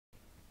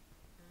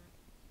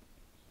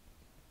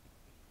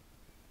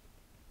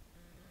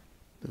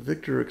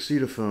Victor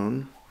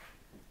Auxetophone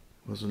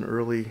was an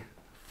early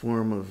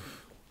form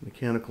of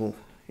mechanical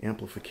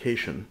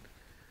amplification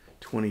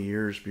 20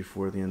 years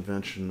before the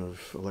invention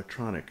of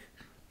electronic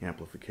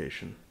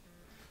amplification.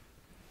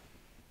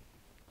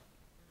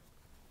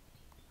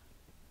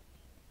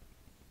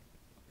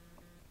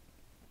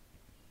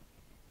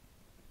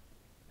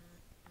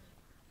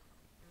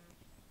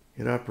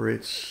 It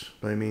operates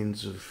by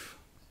means of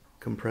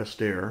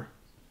compressed air.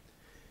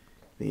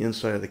 The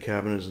inside of the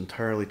cabin is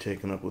entirely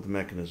taken up with a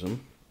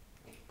mechanism,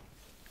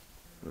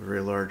 a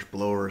very large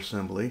blower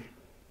assembly,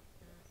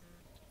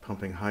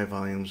 pumping high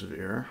volumes of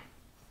air,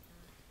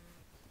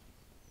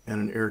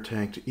 and an air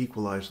tank to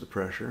equalize the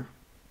pressure.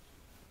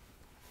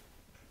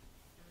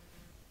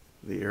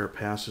 The air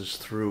passes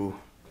through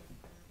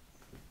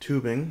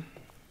tubing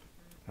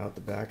out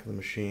the back of the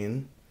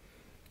machine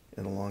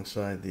and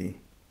alongside the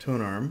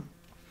tone arm,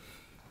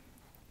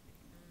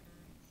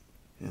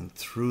 and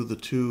through the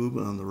tube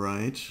on the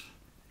right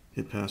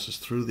it passes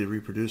through the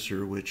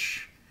reproducer,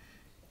 which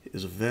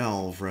is a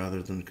valve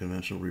rather than a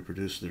conventional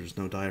reproducer. There's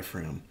no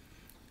diaphragm.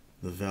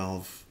 The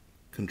valve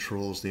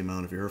controls the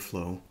amount of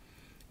airflow,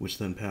 which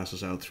then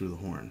passes out through the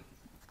horn.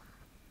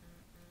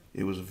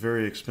 It was a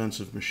very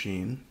expensive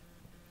machine,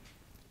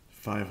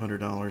 $500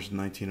 in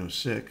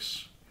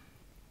 1906,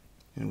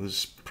 and it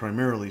was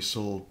primarily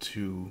sold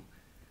to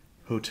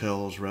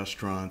hotels,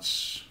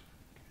 restaurants,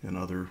 and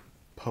other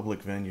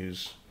public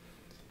venues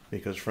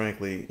because,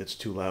 frankly, it's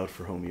too loud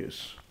for home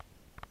use.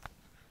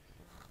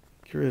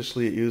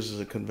 Curiously, it uses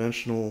a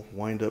conventional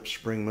wind-up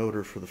spring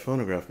motor for the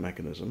phonograph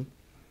mechanism.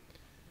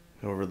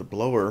 However, the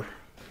blower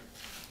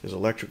is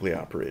electrically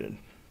operated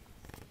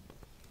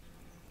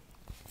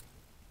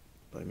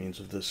by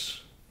means of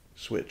this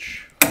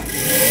switch.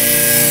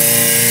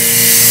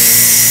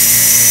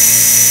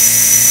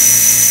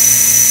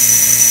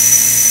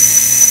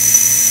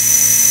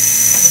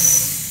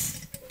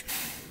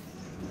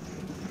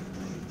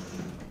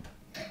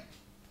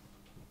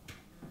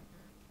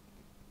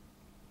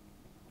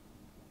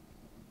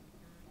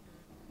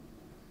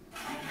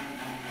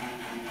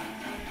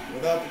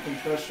 Without the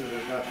compressor,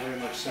 there's not very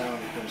much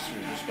sound that comes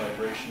through, just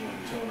vibration on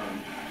the tone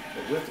arm,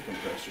 but with the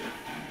compressor,